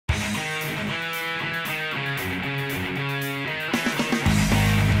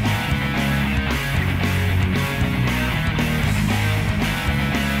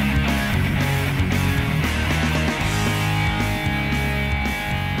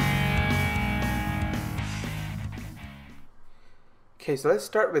Okay, so let's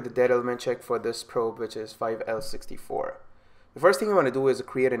start with the dead element check for this probe, which is 5L64. The first thing I want to do is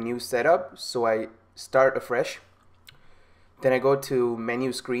create a new setup, so I start afresh. Then I go to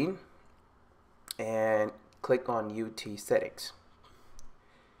menu screen and click on UT settings.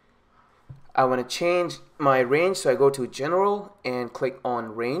 I want to change my range, so I go to general and click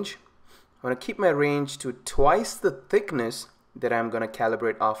on range. I want to keep my range to twice the thickness that I'm going to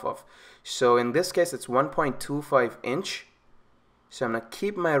calibrate off of. So in this case it's 1.25 inch. So I'm going to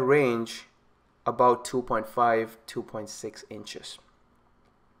keep my range about 2.5, 2.6 inches.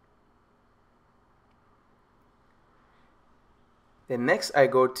 Then next I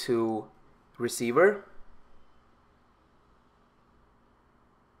go to receiver.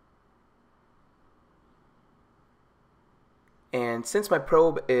 And since my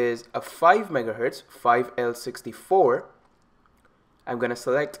probe is a 5 megahertz, 5L64, I'm going to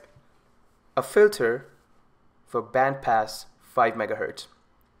select a filter for bandpass 5 megahertz.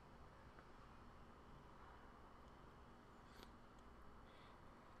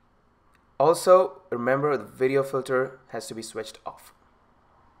 Also, remember the video filter has to be switched off.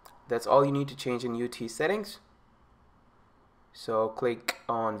 That's all you need to change in UT settings. So click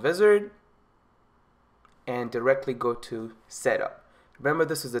on wizard and directly go to setup. Remember,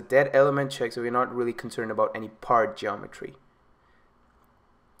 this is a dead element check, so we're not really concerned about any part geometry.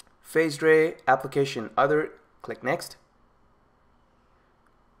 Phased array, application other, click next.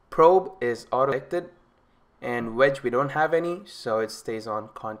 Probe is auto selected, and wedge we don't have any, so it stays on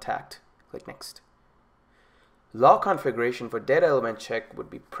contact. Click next. Law configuration for dead element check would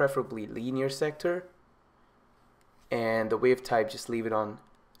be preferably linear sector, and the wave type just leave it on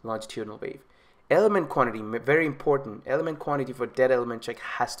longitudinal wave. Element quantity, very important. Element quantity for dead element check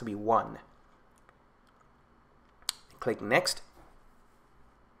has to be 1. Click next.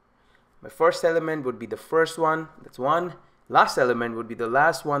 My first element would be the first one, that's 1. Last element would be the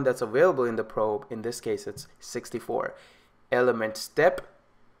last one that's available in the probe. In this case it's 64. Element step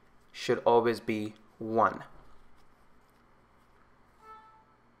should always be 1.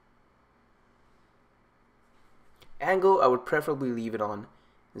 Angle, I would preferably leave it on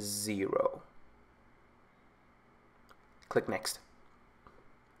 0. Click next.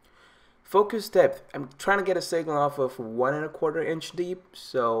 Focus depth, I'm trying to get a signal off of 1¼ inch deep,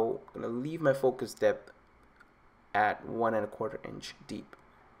 so I'm going to leave my focus depth at 1¼ inch deep,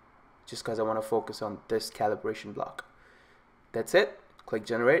 just because I want to focus on this calibration block. That's it. Click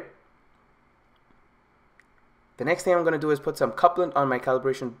generate. The next thing I'm going to do is put some couplant on my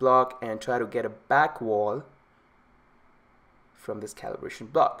calibration block and try to get a back wall from this calibration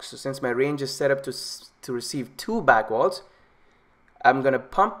block. So since my range is set up to receive 2 back walls, I'm going to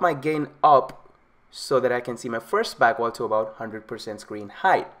pump my gain up so that I can see my first back wall to about 100% screen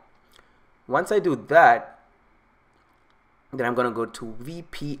height. Once I do that, then I'm going to go to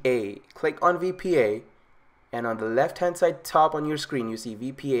VPA. Click on VPA, and on the left hand side top on your screen you see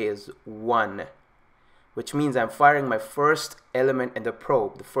VPA is 1, which means I'm firing my first element in the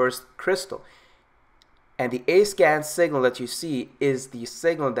probe, the first crystal. And the A-scan signal that you see is the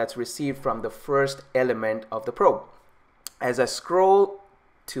signal that's received from the first element of the probe. As I scroll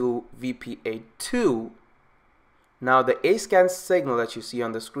to VPA 2, now the A-scan signal that you see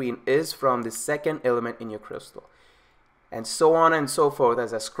on the screen is from the second element in your crystal. And so on and so forth.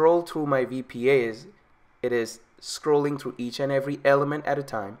 As I scroll through my VPAs, it is scrolling through each and every element at a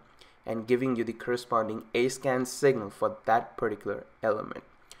time and giving you the corresponding A-scan signal for that particular element.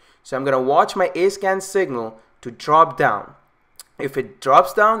 So I'm going to watch my A-scan signal to drop down. If it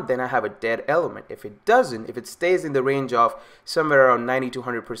drops down, then I have a dead element. If it doesn't, if it stays in the range of somewhere around 90 to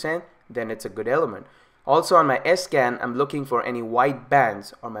 100%, then it's a good element. Also on my S-scan, I'm looking for any white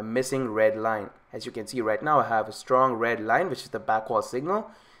bands or my missing red line. As you can see right now, I have a strong red line, which is the backwall signal.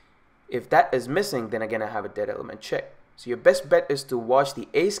 If that is missing, then again I have a dead element check. So your best bet is to watch the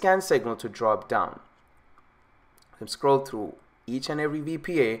A-scan signal to drop down. And scroll through each and every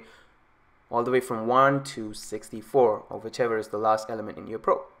VPA all the way from 1 to 64, or whichever is the last element in your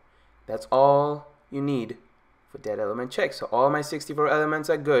probe. That's all you need for dead element check. So all my 64 elements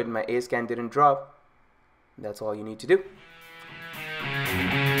are good. My A-scan didn't drop. That's all you need to do.